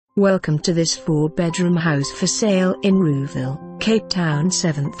Welcome to this 4-bedroom house for sale in Rouxville, Cape Town,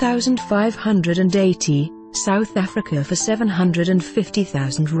 R7,580, South Africa for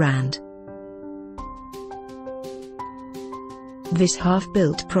R750,000. This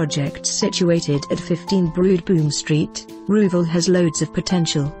half-built project situated at 15 Broodboom Street, Rouxville has loads of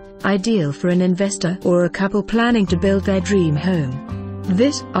potential, ideal for an investor or a couple planning to build their dream home.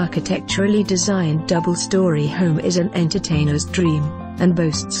 This architecturally designed double-story home is an entertainer's dream, and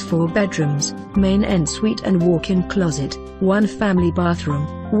boasts 4 bedrooms, main ensuite and walk-in closet, 1 family bathroom,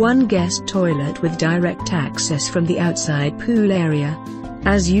 1 guest toilet with direct access from the outside pool area.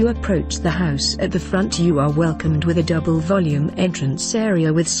 As you approach the house at the front, you are welcomed with a double-volume entrance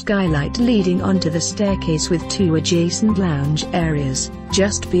area with skylight leading onto the staircase with 2 adjacent lounge areas.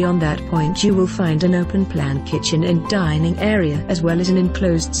 Just beyond that point you will find an open-plan kitchen and dining area as well as an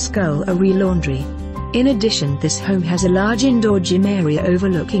enclosed scullery laundry. In addition, this home has a large indoor gym area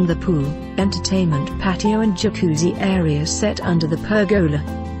overlooking the pool, entertainment patio and jacuzzi area set under the pergola.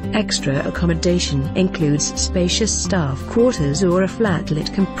 Extra accommodation includes spacious staff quarters or a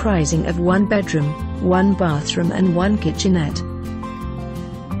flatlet comprising of 1 bedroom, 1 bathroom and 1 kitchenette.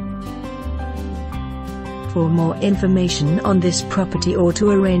 For more information on this property or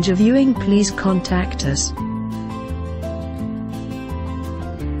to arrange a viewing, please contact us.